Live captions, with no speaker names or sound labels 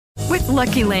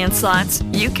Lucky Land Slots,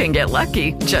 you can get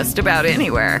lucky just about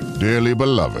anywhere. Dearly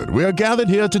beloved, we are gathered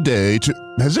here today to...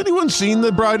 Has anyone seen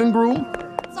the bride and groom?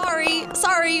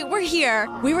 Sorry, we're here.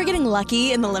 We were getting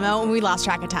lucky in the limo and we lost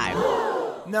track of time.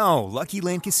 No, Lucky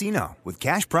Land Casino, with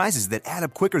cash prizes that add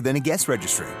up quicker than a guest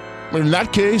registry. In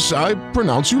that case, I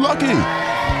pronounce you lucky.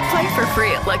 Play for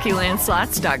free at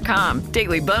LuckyLandSlots.com.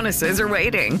 Daily bonuses are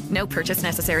waiting. No purchase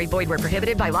necessary. Void where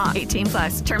prohibited by law.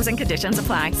 18+. Terms and conditions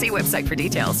apply. See website for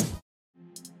details.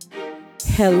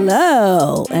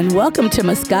 Hello, and welcome to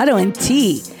Moscato and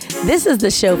Tea. This is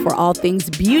the show for all things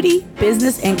beauty,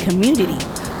 business, and community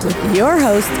with your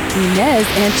hosts, Inez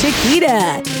and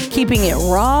Chiquita, keeping it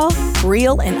raw,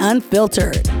 real, and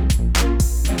unfiltered.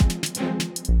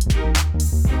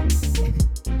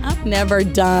 I'm never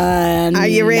done. Are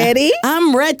you ready?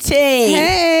 I'm ready.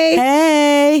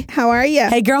 Hey. How are you?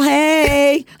 Hey, girl,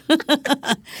 hey.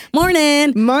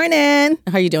 Morning.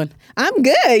 How How you doing? I'm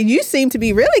good. You seem to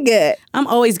be really good. I'm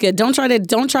always good. Don't try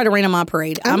to rain on my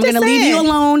parade. I'm just going to leave you saying.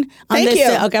 alone. Thank you.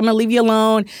 Okay, I'm going to leave you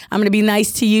alone. I'm going to be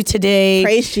nice to you today.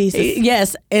 Praise Jesus.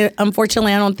 Yes.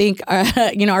 Unfortunately, I don't think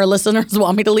our listeners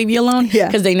want me to leave you alone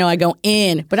because they know I go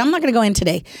in. But I'm not going to go in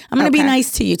today. I'm going to be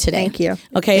nice to you today. Thank you.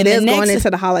 Okay. It is going into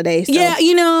the holidays. So. Yeah,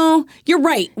 you're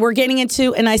right. We're getting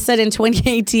into, and I said in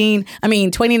 2019, I'm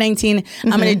going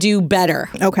to do better.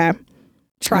 Okay.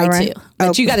 Try to.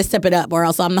 But you got to step it up or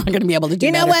else I'm not going to be able to do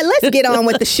You know better. what? Let's get on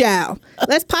with the show.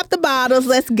 Let's pop the bottles.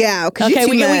 Let's go. Okay,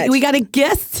 we got a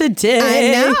guest today.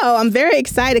 I know. I'm very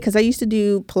excited because I used to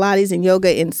do Pilates and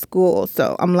yoga in school.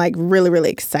 So I'm like really,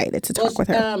 really excited to talk with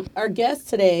her. Our guest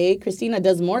today, Christina,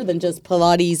 does more than just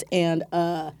Pilates and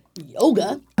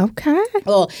yoga. Okay.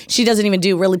 Well, she doesn't even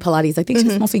do really Pilates. I think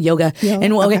she's mostly yoga.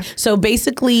 And okay. So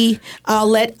basically, I'll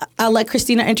let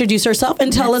Christina introduce herself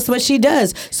and tell us what she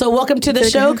does. So welcome to the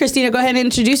show, Christina. Go ahead and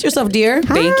introduce yourself, dear.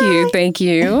 Thank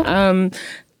you.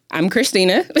 I'm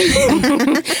Christina,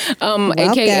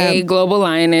 a.k.a. Global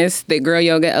Lioness, the Girl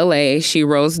Yoga LA, She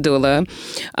Rose Doula.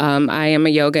 I am a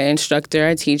yoga instructor.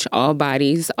 I teach all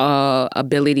bodies, all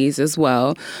abilities as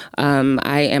well.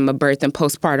 I am a birth and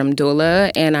postpartum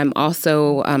doula, and I'm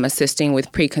also assisting with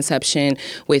preconception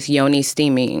with yoni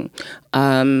steaming.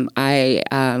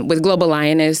 With Global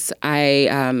Lioness,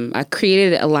 I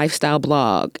created a lifestyle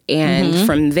blog, and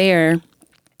from there,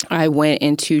 I went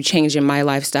into changing my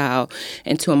lifestyle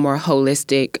into a more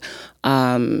holistic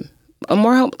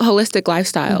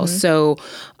lifestyle. So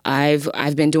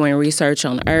I've been doing research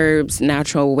on herbs,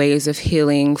 natural ways of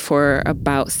healing for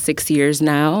about 6 years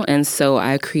now. And so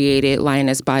I created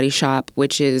Lioness Body Shop,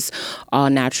 which is all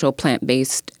natural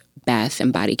plant-based bath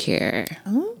and body care.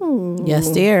 Oh. Yes,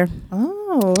 dear.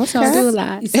 Oh, okay. So I do a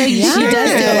lot. So she does do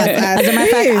a lot. As a matter of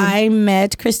fact, I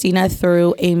met Christina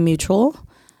through a mutual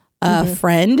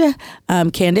friend,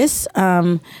 Candace.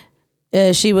 I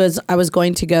was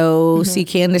going to go see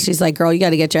Candace. She's like, girl, you got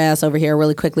to get your ass over here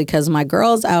really quickly because my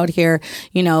girl's out here,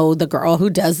 the girl who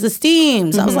does the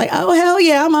steams. I was like, oh, hell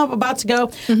yeah, I'm about to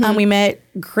go. We met,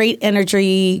 great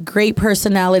energy, great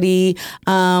personality.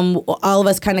 All of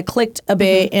us kind of clicked a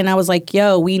bit. And I was like,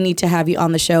 yo, we need to have you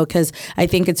on the show because I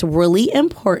think it's really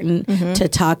important to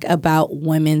talk about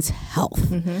women's health.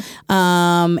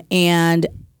 And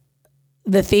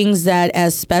the things that,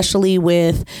 especially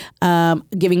with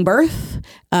giving birth,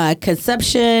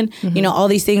 conception, all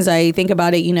these things, I think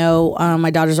about it, my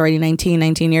daughter's already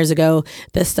 19 years ago.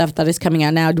 The stuff that is coming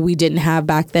out now, we didn't have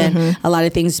back then. A lot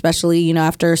of things, especially,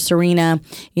 after Serena,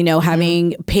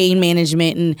 having pain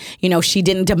management and, she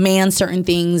didn't demand certain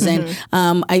things. And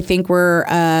I think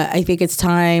it's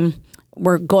time.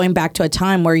 We're going back to a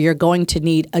time where you're going to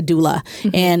need a doula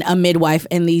and a midwife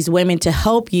and these women to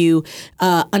help you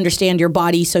understand your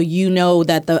body so you know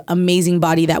that the amazing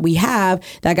body that we have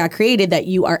that got created, that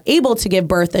you are able to give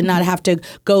birth and not have to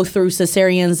go through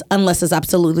cesareans unless it's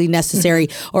absolutely necessary.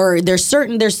 Or there's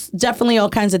definitely all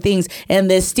kinds of things.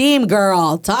 And this steam,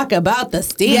 girl, talk about the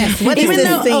steam. Yes, what is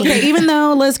this steam? Okay, even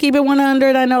though, let's keep it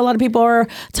 100, I know a lot of people are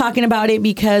talking about it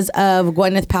because of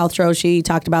Gwyneth Paltrow. She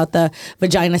talked about the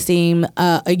vagina steam,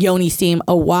 a yoni steam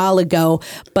a while ago,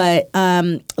 but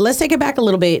let's take it back a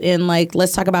little bit and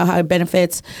let's talk about how it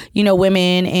benefits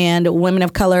women and women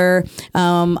of color,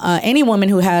 any woman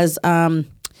who has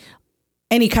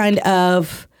any kind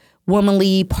of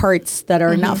womanly parts that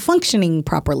are not functioning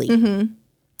properly.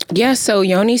 Yeah, so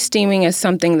yoni steaming is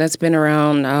something that's been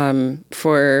around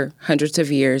for hundreds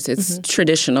of years. It's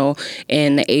traditional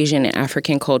in the Asian and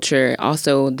African culture,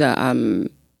 also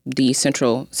the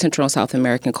Central and South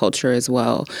American culture as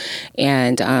well.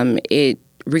 And it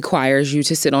requires you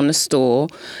to sit on a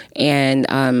stool and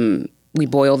we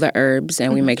boil the herbs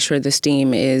and we make sure the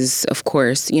steam is, of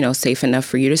course, safe enough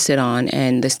for you to sit on,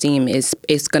 and the steam is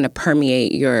going to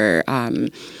permeate your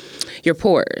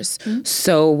pores.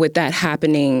 So with that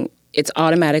happening, it's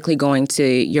automatically going to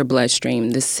your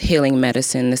bloodstream, this healing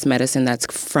medicine, this medicine that's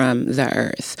from the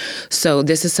earth. So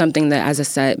this is something that, as I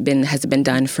said, has been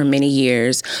done for many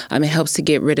years. It helps to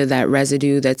get rid of that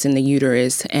residue that's in the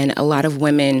uterus, and a lot of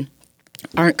women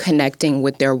aren't connecting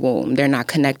with their womb. They're not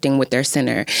connecting with their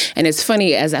center. And it's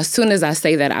funny, as soon as I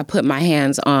say that, I put my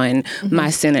hands on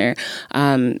my center.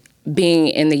 Being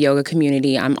in the yoga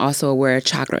community, I'm also aware of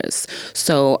chakras.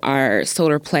 So our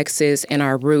solar plexus and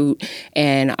our root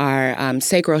and our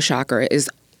sacral chakra is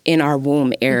in our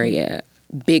womb area.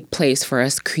 Big place for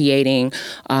us creating.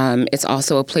 It's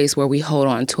also a place where we hold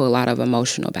on to a lot of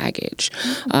emotional baggage.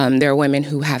 There are women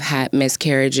who have had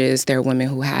miscarriages. There are women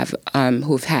who have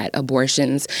who've had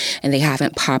abortions, and they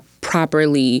haven't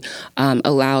properly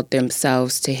allowed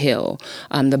themselves to heal.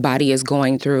 The body is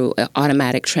going through an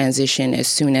automatic transition as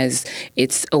soon as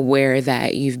it's aware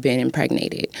that you've been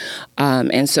impregnated.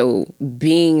 And so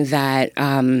being that,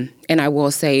 and I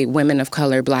will say women of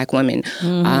color, Black women,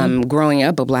 growing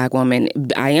up a Black woman,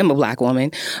 I am a Black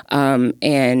woman,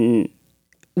 and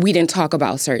we didn't talk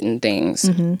about certain things.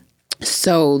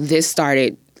 So this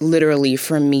started literally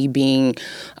from me being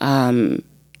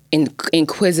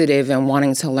inquisitive and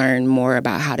wanting to learn more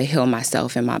about how to heal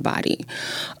myself and my body.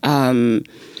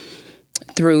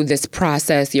 Through this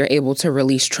process, you're able to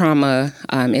release trauma.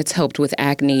 It's helped with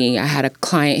acne. I had a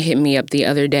client hit me up the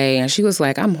other day, and she was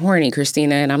like, "I'm horny,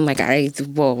 Christina." And I'm like,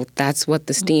 well, that's what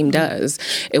the steam does.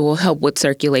 It will help with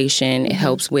circulation. It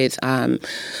helps with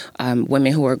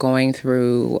women who are going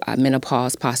through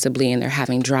menopause, possibly, and they're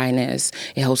having dryness.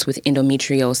 It helps with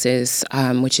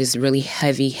endometriosis, which is really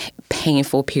heavy,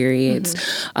 painful periods.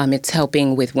 It's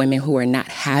helping with women who are not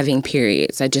having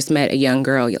periods. I just met a young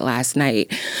girl last night,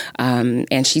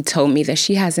 and she told me that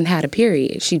she hasn't had a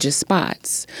period. She just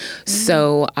spots.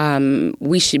 So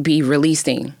we should be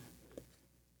releasing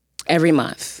every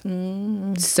month.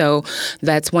 So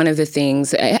that's one of the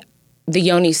things. The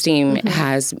yoni steam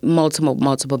has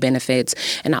multiple benefits,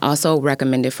 and I also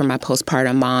recommend it for my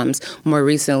postpartum moms. More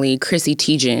recently, Chrissy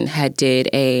Teigen did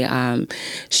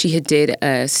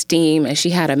a steam, and she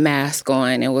had a mask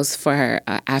on. It was for her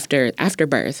after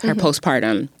birth, her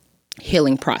postpartum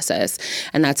healing process.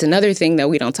 And that's another thing that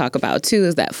we don't talk about too,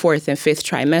 is that 4th and 5th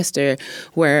trimester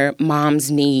where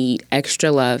moms need extra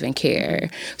love and care.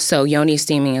 So yoni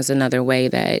steaming is another way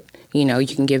that you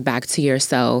can give back to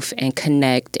yourself and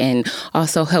connect, and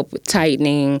also help with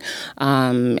tightening.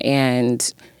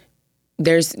 And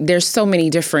there's so many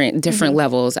different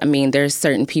levels. I mean, there's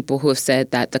certain people who have said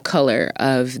that the color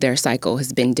of their cycle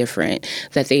has been different,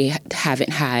 that they haven't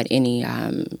had any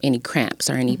cramps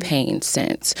or any pain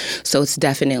since. So it's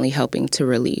definitely helping to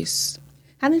release.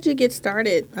 How did you get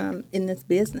started in this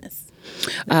business?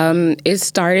 It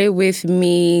started with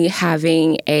me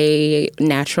having a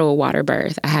natural water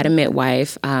birth. I had a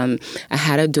midwife. I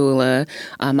had a doula.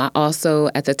 I also,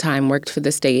 at the time, worked for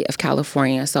the state of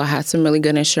California, so I had some really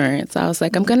good insurance. I was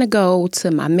like, I'm going to go to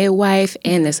my midwife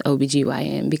and this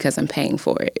OBGYN because I'm paying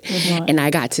for it. And I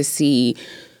got to see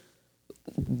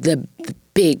the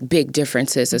big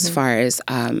differences as far as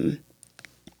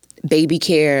baby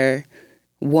care,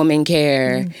 woman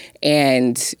care,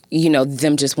 and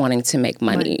them just wanting to make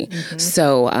money.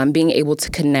 So being able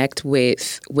to connect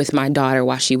with my daughter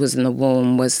while she was in the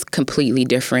womb was completely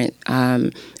different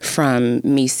from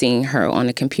me seeing her on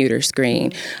a computer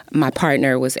screen. My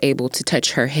partner was able to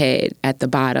touch her head at the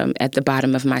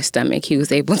bottom of my stomach. He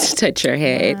was able to touch her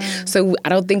head. Wow. So I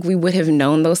don't think we would have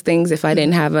known those things if we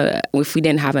didn't have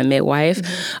a midwife.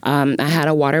 I had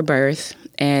a water birth.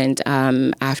 And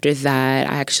after that,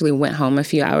 I actually went home a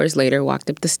few hours later, walked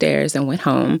up the stairs and went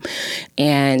home.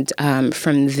 And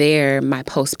from there, my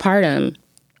postpartum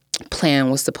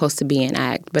plan was supposed to be an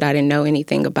act, but I didn't know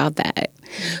anything about that.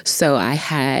 So I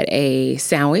had a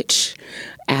sandwich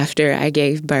after I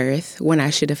gave birth when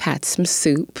I should have had some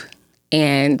soup.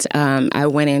 And I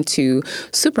went into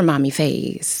super mommy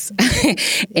phase. And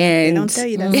they don't tell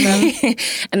you that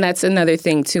stuff. And that's another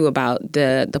thing, too, about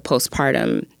the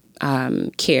postpartum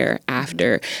care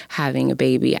after having a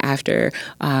baby, after,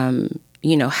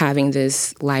 having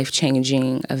this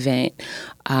life-changing event.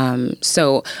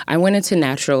 So I went into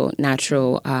natural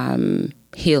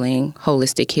healing,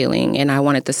 holistic healing, and I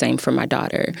wanted the same for my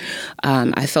daughter.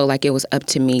 I felt like it was up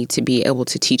to me to be able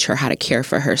to teach her how to care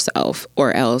for herself,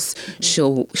 or else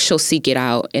she'll seek it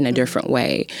out in a different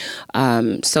way.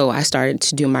 So I started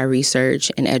to do my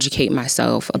research and educate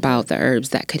myself about the herbs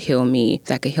that could heal me,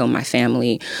 that could heal my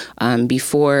family.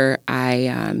 Before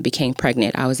I became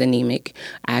pregnant, I was anemic.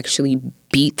 I actually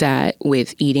beat that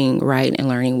with eating right and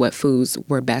learning what foods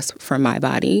were best for my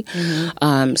body.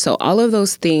 So all of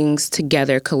those things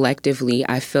together collectively,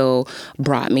 I feel,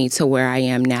 brought me to where I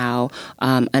am now,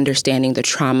 understanding the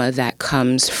trauma that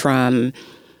comes from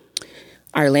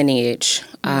our lineage.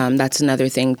 That's another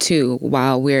thing too.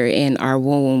 While we're in our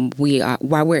womb,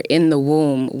 while we're in the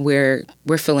womb, we're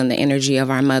feeling the energy of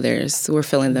our mothers. We're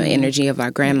feeling the energy of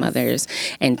our grandmothers.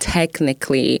 And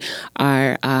technically,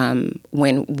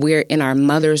 when we're in our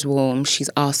mother's womb, she's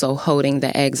also holding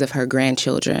the eggs of her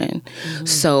grandchildren.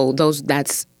 So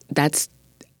that's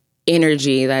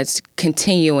energy that's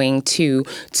continuing to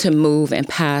move and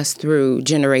pass through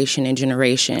generation and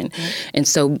generation. And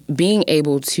so being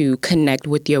able to connect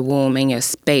with your womb and your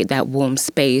space, that womb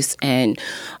space, and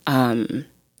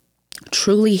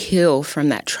truly heal from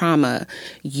that trauma,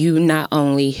 you not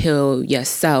only heal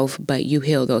yourself, but you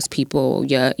heal those people,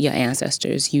 your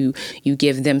ancestors. You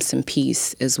give them some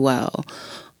peace as well.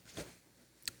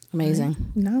 Amazing.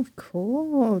 No,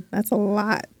 cool. That's a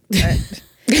lot.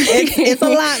 It's a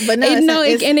lot, but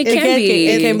it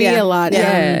can be a lot.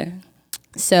 Yeah.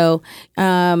 So,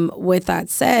 with that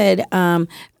said,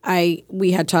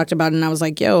 we had talked about it, and I was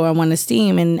like, "Yo, I want to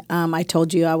steam," and I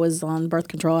told you I was on birth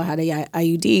control. I had a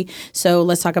IUD. So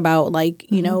let's talk about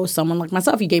someone like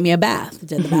myself. You gave me a bath.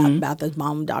 Did the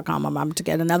bath@mom.com. I'm about to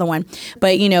get another one.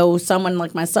 But someone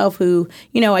like myself who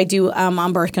I do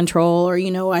on birth control, or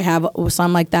I have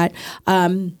something like that.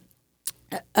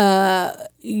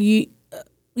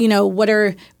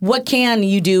 What can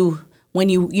you do when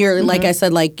you're like I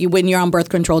said, when you're on birth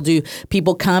control? Do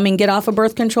people come and get off of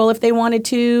birth control if they wanted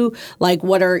to? Like,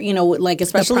 what are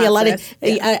especially a lot of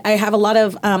I have a lot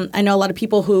of I know a lot of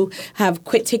people who have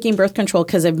quit taking birth control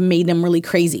because I've made them really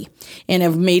crazy and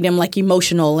have made them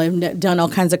emotional and done all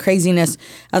kinds of craziness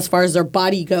as far as their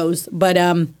body goes. But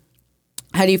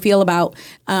how do you feel about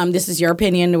this is your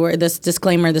opinion, or this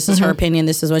disclaimer, this is her opinion,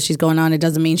 this is what she's going on. It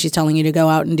doesn't mean she's telling you to go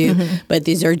out and do, but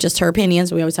these are just her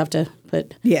opinions. We always have to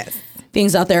put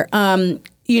things out there.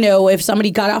 If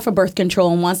somebody got off of birth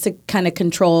control and wants to kind of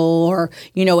control, or,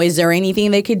 is there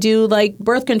anything they could do like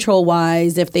birth control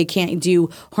wise if they can't do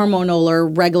hormonal or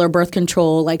regular birth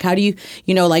control? Like, how do you,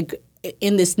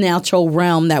 in this natural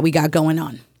realm that we got going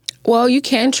on? Well, you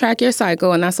can track your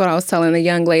cycle, and that's what I was telling the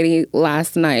young lady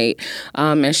last night.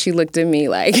 And she looked at me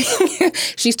like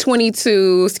she's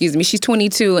 22. She's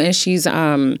 22, and she's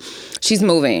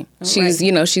moving.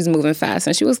 She's moving fast,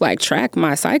 and she was like, "Track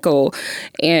my cycle."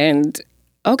 And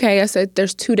okay, I said,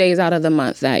 "There's 2 days out of the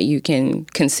month that you can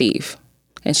conceive."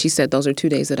 And she said, "Those are 2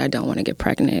 days that I don't want to get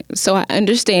pregnant." So I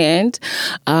understand.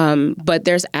 But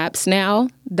there's apps now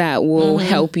that will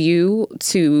help you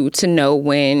to know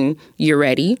when you're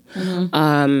ready.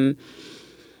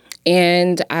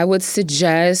 And I would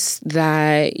suggest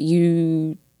that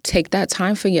you take that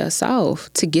time for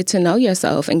yourself to get to know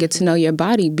yourself and get to know your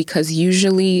body, because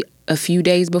usually a few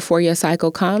days before your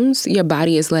cycle comes, your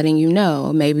body is letting you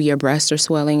know. Maybe your breasts are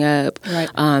swelling up.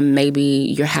 Right.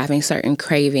 Maybe you're having certain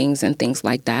cravings and things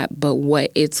like that. But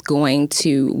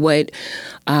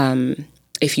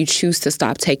if you choose to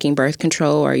stop taking birth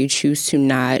control, or you choose to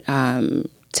not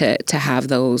to have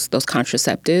those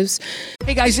contraceptives.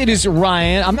 Hey guys, it is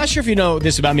Ryan. I'm not sure if you know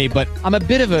this about me, but I'm a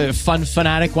bit of a fun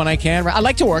fanatic when I can. I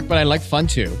like to work, but I like fun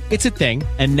too. It's a thing.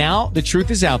 And now the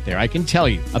truth is out there. I can tell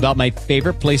you about my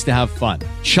favorite place to have fun.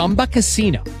 Chumba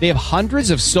Casino. They have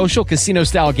hundreds of social casino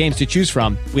style games to choose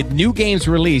from, with new games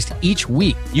released each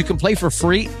week. You can play for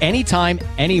free anytime,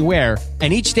 anywhere.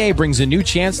 And each day brings a new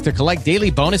chance to collect daily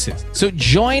bonuses. So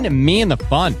join me in the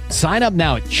fun. Sign up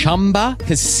now at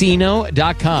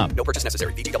ChumbaCasino.com. No purchase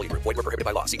necessary. VGW Group. Void where prohibited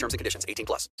by law. See terms and conditions.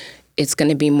 18+. It's going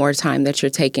to be more time that you're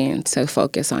taking to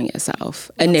focus on yourself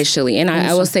initially. And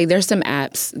I will say there's some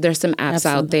apps. There's some apps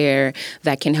out there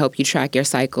that can help you track your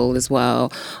cycle as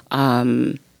well.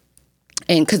 And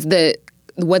because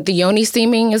what the yoni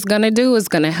steaming is going to do is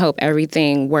going to help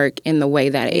everything work in the way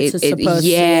that it's supposed to.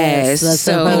 Yes.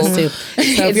 Supposed to.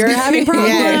 So if you're having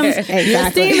problems,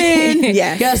 you're steaming.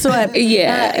 Yes. Guess what?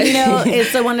 Yeah.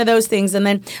 It's one of those things. And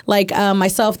then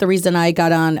myself, the reason I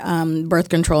got on birth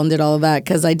control and did all of that,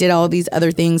 because I did all these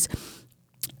other things.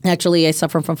 Actually, I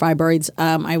suffer from fibroids.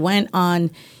 I went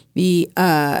on,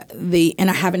 and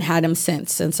I haven't had them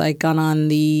since I got on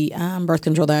the birth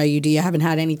control, the IUD. I haven't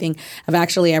had anything.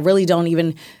 I really don't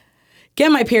even get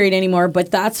my period anymore,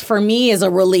 but that's for me is a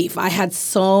relief. I had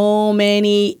so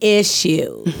many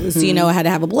issues. I had to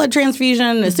have a blood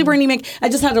transfusion, super anemic. I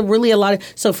just had a lot of,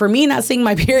 so for me not seeing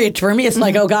my period, for me it's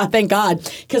like, oh God, thank God.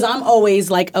 Because I'm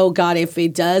always like, oh God, if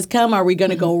it does come, are we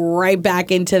going to go right back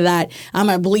into that? I'm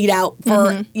going to bleed out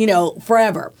for,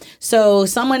 forever. So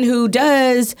someone who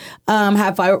does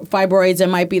have fibroids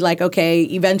and might be like, okay,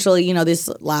 eventually, this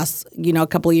last, a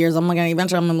couple of years, I'm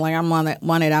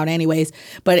want it out anyways.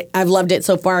 But I've loved it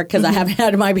so far because I haven't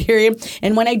had my period.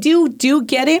 And when I do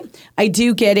get it,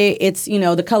 it's,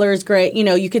 the color is great.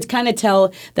 You could kind of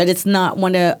tell that it's not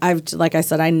like I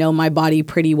said, I know my body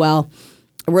pretty well,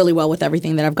 really well with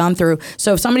everything that I've gone through.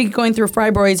 So if somebody going through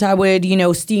fibroids, I would,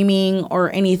 steaming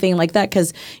or anything like that.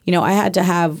 Cause, I had to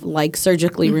have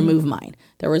surgically remove mine.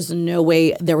 There was no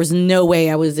way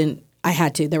I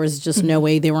had to, there was just no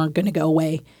way they weren't going to go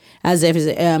away. As if,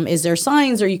 is there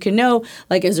signs or you can know,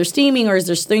 is there steaming or is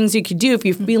there things you could do if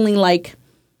you're feeling like,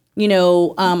 I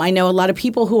know a lot of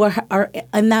people who are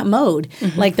in that mode.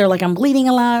 They're like, I'm bleeding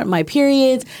a lot, my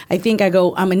periods. I think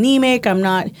I'm anemic, I'm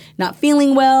not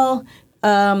feeling well.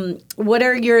 What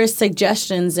are your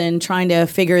suggestions in trying to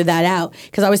figure that out?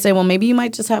 Because I would say, well, maybe you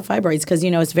might just have fibroids because,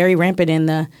 it's very rampant in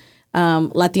the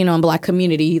Latino and Black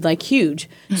community, huge.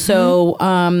 So,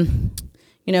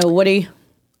 what do you...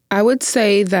 I would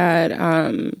say that,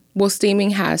 steaming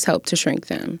has helped to shrink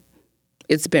them.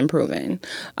 It's been proven.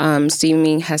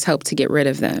 Steaming has helped to get rid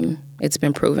of them. It's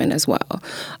been proven as well.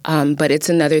 But it's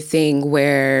another thing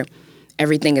where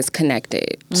everything is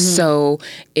connected. So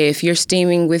if you're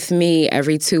steaming with me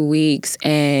every 2 weeks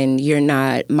and you're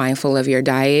not mindful of your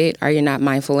diet or you're not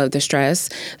mindful of the stress,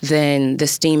 then the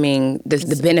steaming,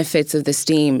 the benefits of the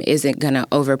steam isn't going to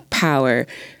overpower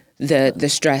the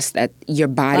stress that your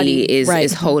body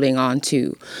is holding on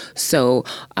to. So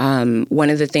one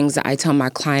of the things that I tell my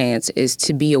clients is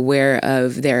to be aware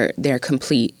of their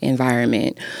complete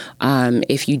environment.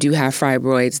 If you do have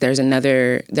fibroids, there's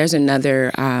another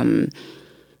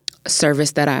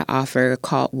service that I offer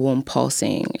called womb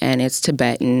pulsing, and it's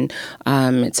Tibetan.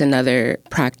 It's another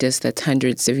practice that's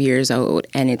hundreds of years old,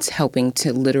 and it's helping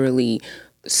to literally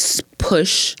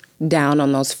push down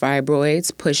on those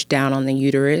fibroids, push down on the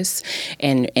uterus,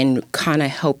 and kind of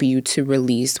help you to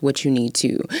release what you need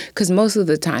to. Because most of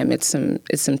the time, it's some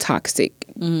toxic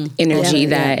energy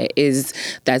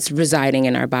that's residing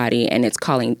in our body, and it's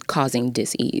causing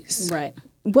dis-ease. Right.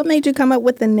 What made you come up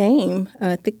with the name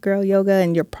Thick Girl Yoga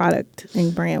and your product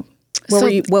and brand?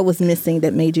 What was missing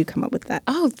that made you come up with that?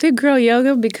 Oh, Thick Girl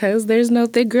Yoga, because there's no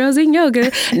thick girls in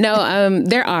yoga. No,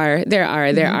 there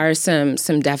are some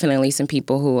definitely some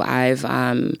people who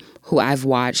I've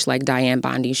watched, like Diane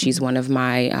Bondi. She's one of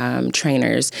my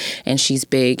trainers, and she's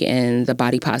big in the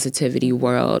body positivity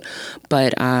world.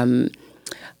 But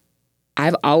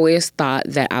I've always thought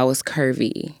that I was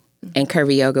curvy. And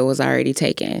curvy yoga was already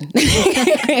taken.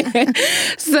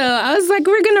 So I was like,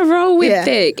 we're going to roll with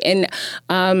thick. And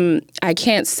I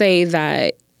can't say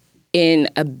that in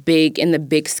the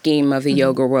big scheme of the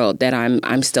yoga world that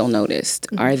I'm still noticed,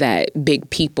 or that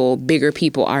bigger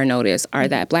people are noticed, or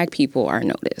that Black people are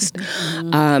noticed.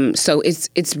 So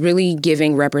it's really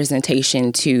giving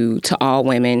representation to all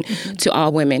women,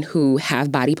 who have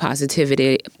body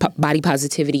positivity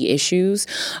issues,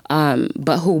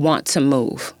 but who want to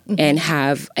move and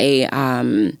have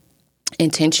a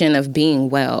intention of being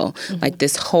well, like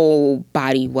this whole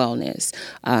body wellness,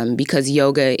 because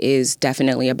yoga is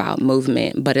definitely about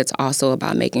movement, but it's also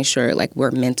about making sure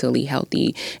we're mentally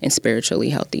healthy and spiritually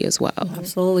healthy as well.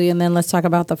 Absolutely. And then let's talk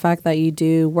about the fact that you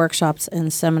do workshops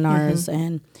and seminars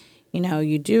and,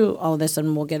 you do all of this,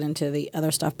 and we'll get into the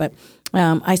other stuff. But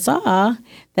I saw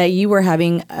that you were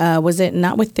having, was it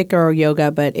not with Thick Girl Yoga,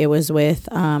 but it was with...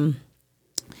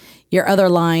 your other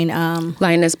line,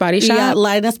 Lioness Body Shop. Yeah,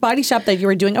 Lioness Body Shop, that you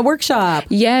were doing a workshop.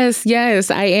 Yes,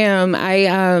 I am. I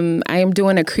am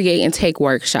doing a create and take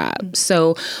workshop.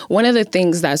 So one of the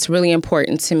things that's really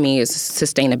important to me is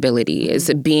sustainability,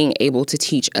 is being able to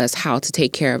teach us how to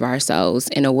take care of ourselves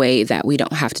in a way that we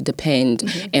don't have to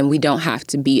depend and we don't have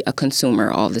to be a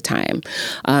consumer all the time.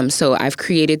 So I've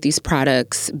created these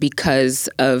products because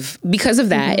of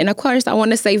that. And of course, I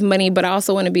want to save money, but I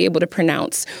also want to be able to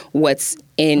pronounce what's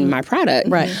in my product.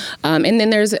 Right. And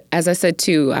then there's, as I said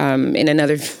too, in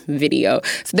another video,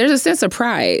 so there's a sense of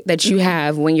pride that you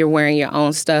have when you're wearing your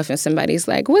own stuff and somebody's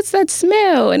like, what's that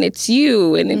smell? And it's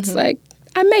you. And it's like,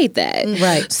 I made that.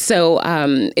 Right. So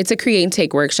it's a create and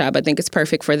take workshop. I think it's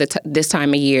perfect for this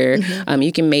time of year.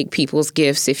 You can make people's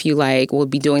gifts if you like. We'll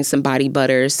be doing some body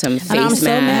butters, some face masks. I'm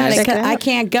so mad I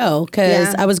can't go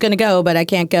because I was going to go, but I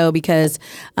can't go because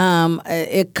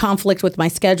it conflicts with my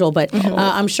schedule. But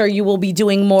I'm sure you will be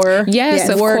doing more of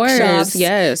workshops. Course.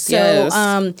 Yes.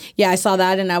 So I saw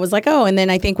that and I was like, oh, and then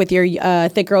I think with your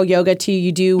Thick Girl Yoga too,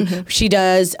 you do. She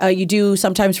does. You do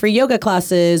sometimes free yoga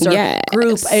classes or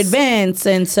group events.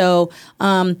 And so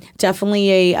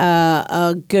definitely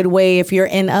a good way if you're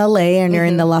in LA and you're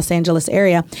in the Los Angeles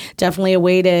area, definitely a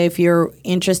way to, if you're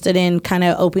interested in kind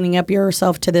of opening up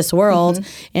yourself to this world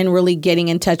and really getting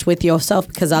in touch with yourself,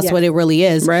 because that's what it really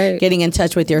is, getting in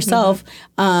touch with yourself.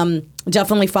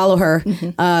 Definitely follow her.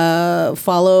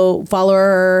 Follow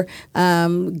her.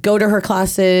 Go to her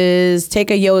classes.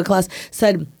 Take a yoga class.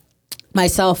 Said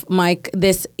myself, Mike,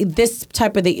 this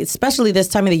type of especially this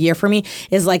time of the year for me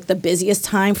is like the busiest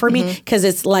time for me because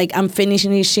it's like I'm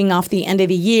finishing off the end of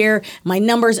the year. My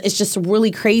numbers, it's just really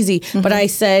crazy. But I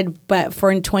said, for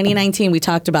in 2019, we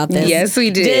talked about this. Yes,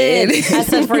 we did. I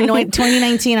said for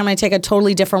 2019, I'm going to take a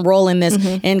totally different role in this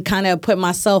and kind of put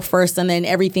myself first and then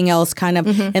everything else kind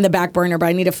of in the back burner. But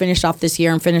I need to finish off this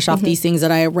year and finish off these things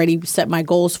that I already set my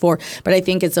goals for. But I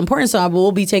think it's important. So I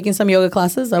will be taking some yoga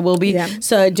classes. I will be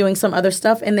doing some other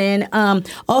stuff. And then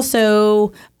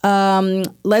also,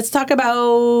 let's talk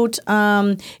about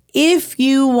if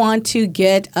you want to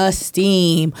get a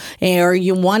steam or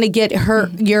you want to get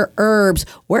your herbs,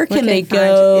 where can they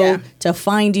go to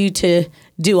find you to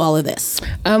do all of this?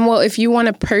 Well, if you want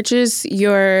to purchase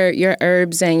your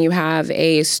herbs and you have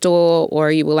a stool or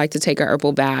you would like to take a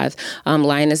herbal bath,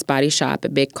 Lioness Body Shop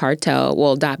at Big Cartel,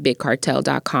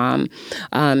 .bigcartel.com.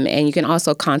 And you can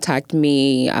also contact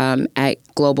me at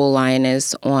Global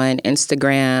Lioness on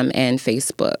Instagram and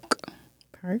Facebook.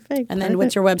 Perfect. And then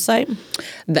what's your website?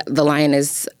 The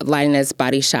Lioness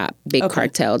Body Shop,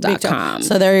 bigcartel.com.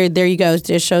 So there you go.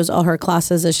 It shows all her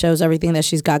classes. It shows everything that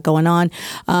she's got going on.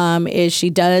 She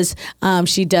does,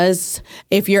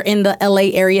 if you're in the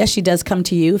LA area, she does come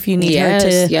to you. If you need her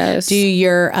to do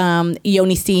your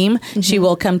yoni steam, she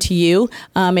will come to you.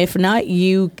 If not,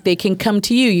 they can come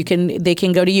to you. They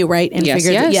can go to you, right? And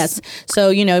yes.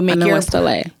 So, make I'm in West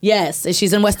LA. Yes,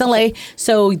 she's in West LA.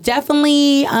 So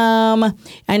definitely,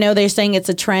 I know they're saying it's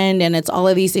a trend and it's all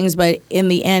of these things, but in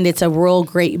the end, it's a real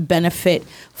great benefit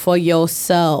for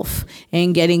yourself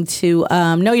and getting to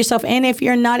know yourself. And if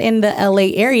you're not in the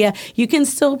LA area, you can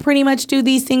still pretty much do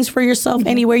these things for yourself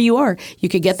anywhere you are. You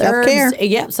could get the herbs.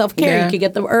 Yeah, self-care. Yeah. You could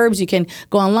get the herbs. You can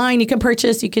go online. You can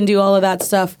purchase. You can do all of that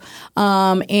stuff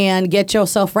and get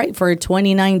yourself right for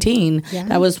 2019. Yeah.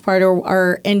 That was part of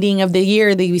our ending of the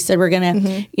year that we said we're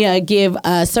going to give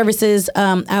services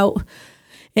out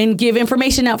and give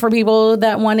information out for people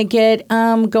that want to get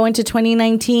go into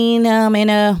 2019 in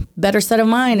a better set of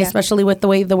mind, especially with the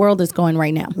way the world is going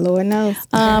right now. Lord knows.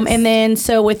 And then,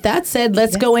 so with that said,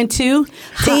 let's go into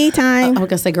tea time. I was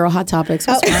gonna say, girl, hot topics.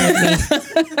 What's wrong with me?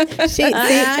 Too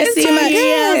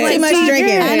much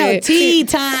drinking. I know, tea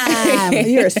time.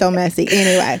 You're so messy.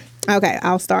 Anyway, okay,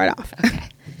 I'll start off. Okay.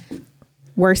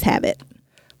 Worst habit.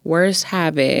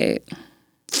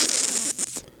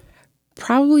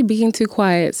 Probably being too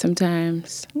quiet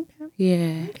sometimes. Okay.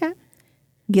 Yeah. Okay.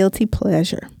 Guilty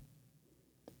pleasure.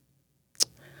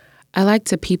 I like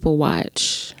to people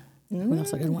watch.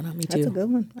 That's a good one on me too. That's a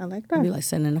good one. I like that. I'd be like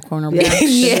sitting in the corner.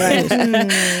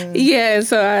 Yeah,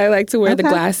 so I like to wear the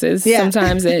glasses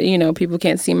sometimes that, people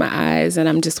can't see my eyes and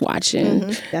I'm just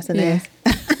watching. That's a nice.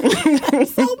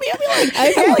 So me,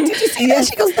 I'd be like, did you see that?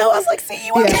 She goes, no. I was like, see,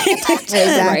 you weren't paying attention.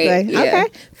 Exactly. Right, yeah. Okay.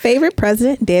 Favorite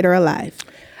president, dead or alive?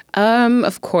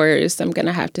 Of course, I'm going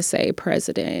to have to say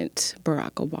President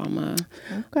Barack Obama.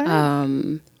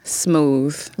 Okay.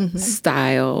 Smooth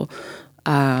style.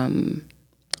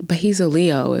 But he's a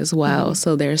Leo as well.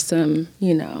 So there's some,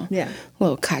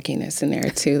 little cockiness in there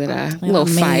too a little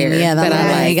fire that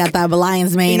I like. He got that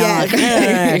lion's mane on.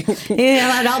 Like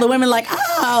all the women like,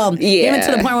 oh. Yeah. Even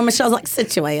to the point where Michelle's like,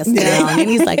 sit your ass down. And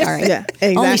he's like, all right. Yeah,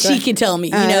 exactly. Only she can tell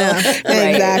me, Right.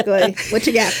 Exactly. What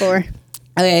you got for?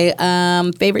 Okay,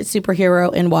 favorite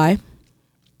superhero and why?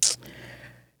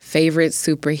 Favorite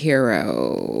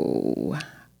superhero.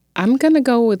 I'm going to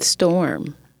go with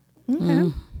Storm.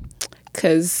 Okay.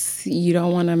 Because you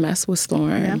don't want to mess with Storm.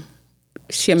 Yeah.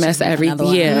 She'll mess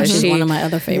everything. Yeah, she's one of my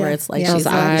other favorites. Like those she's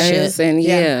eyes, and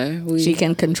she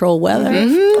can control weather.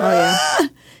 Oh yeah.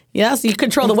 Yeah, so you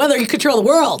control the weather, you control the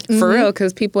world. For real,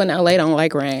 because people in LA don't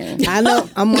like rain. I know.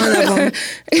 I'm one of them.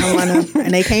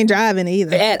 And they can't drive in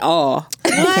either. At all.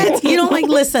 What? You don't like,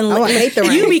 listen, hate the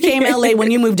rain. you became LA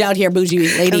when you moved out here, bougie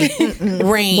lady.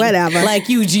 Rain. Whatever. Like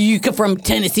you come from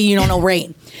Tennessee, you don't know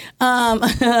rain.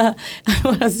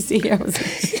 What else is here?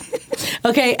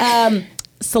 Okay,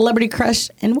 celebrity crush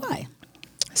and why?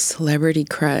 Celebrity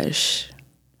crush.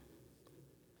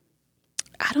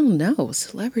 I don't know.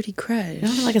 Celebrity crush. You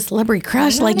don't like a celebrity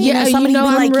crush? Like, you know, Yeah, somebody you know,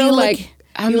 who I'm like real, you like,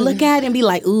 you look at it and be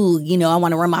like, ooh, you know, I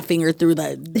want to run my finger through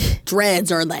the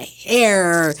dreads or the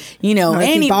hair, you know,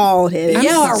 Any bald headed.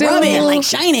 Yeah, or still- rub it, like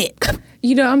shine it.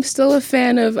 You know, I'm still a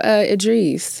fan of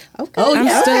Idris. Okay. Oh, I'm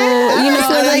yeah. still, you know,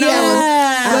 I like that one.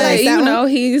 I like that you one. know,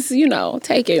 he's, you know,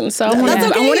 taken. So I want That's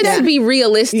okay. it to be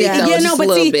realistic, Yeah. though, Yeah, just no, a but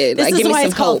little see, bit. this Like, is give me why some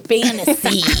it's called hope.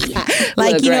 fantasy.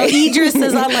 Like, Look, you know, right. Idris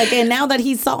is on like, and now that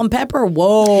he's salt and pepper,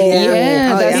 whoa.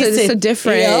 Yeah, He's it's a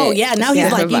different. Oh, yeah, now he's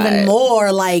like different even vibe.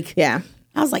 more like. Yeah.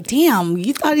 I was like, damn,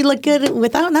 you thought he looked good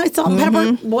without now salt and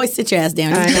pepper? Boy, sit your ass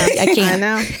down. I can't. I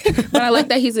know. But I like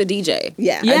that he's a DJ.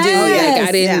 Yeah. I do. Like, Yes.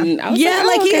 I didn't. I was Yeah,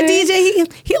 like oh, he a okay. DJ.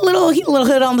 He a little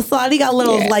hood on the side. He got a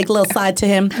little little side to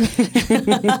him. So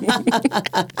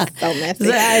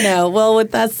messy. I know. Well,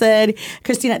 with that said,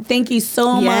 Christina, thank you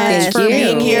so Yes, much for thank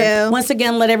being you. here. Once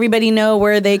again, let everybody know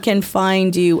where they can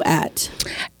find you at.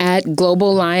 At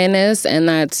Global Lioness, and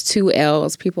that's 2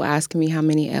 L's. People asking me how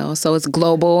many L's. So it's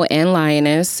Global and Lioness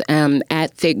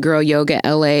at Thick Girl Yoga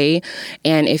LA.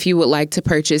 And if you would like to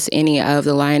purchase any of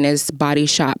the Lioness Body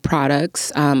Shop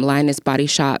products,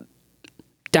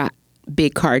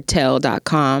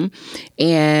 lionessbodyshop.bigcartel.com.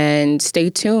 And stay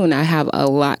tuned. I have a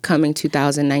lot coming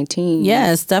 2019.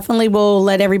 Yes, definitely. We'll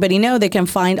let everybody know they can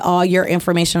find all your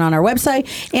information on our website.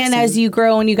 And as you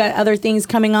grow and you got other things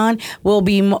coming on, we'll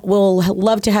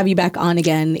love to have you back on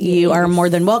again. Yes. You are more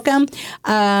than welcome.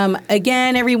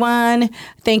 Again, everyone,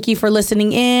 thank you for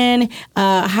listening in.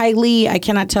 I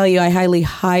cannot tell you, I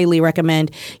highly recommend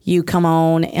you come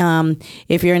on.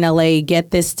 If you're in LA,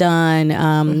 get this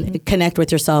done. Connect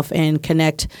with yourself and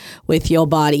connect with your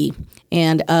body.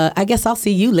 And I guess I'll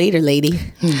see you later, lady.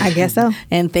 I guess so.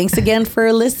 And thanks again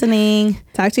for listening.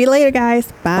 Talk to you later, guys.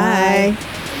 Bye.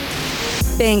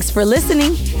 Thanks for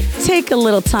listening. Take a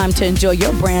little time to enjoy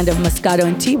your brand of Moscato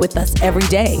and tea with us every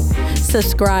day.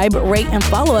 Subscribe, rate, and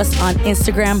follow us on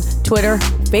Instagram, Twitter,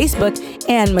 Facebook,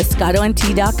 and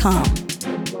MoscatoandTea.com.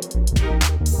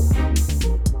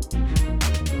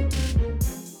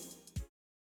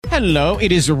 Hello,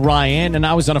 it is Ryan, and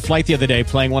I was on a flight the other day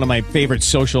playing one of my favorite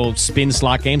social spin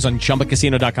slot games on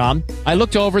ChumbaCasino.com. I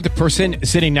looked over at the person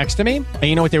sitting next to me, and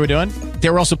you know what they were doing? They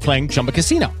were also playing Chumba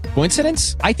Casino.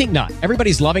 Coincidence? I think not.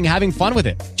 Everybody's loving having fun with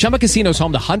it. Chumba Casino is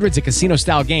home to hundreds of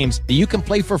casino-style games that you can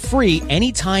play for free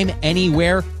anytime,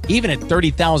 anywhere, even at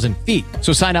 30,000 feet.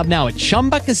 So sign up now at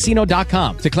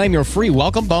ChumbaCasino.com to claim your free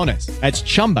welcome bonus. That's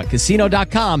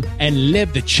ChumbaCasino.com and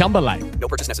live the Chumba life. No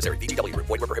purchase necessary. VGW Group.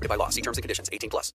 Void where prohibited by law. See terms and conditions. 18+.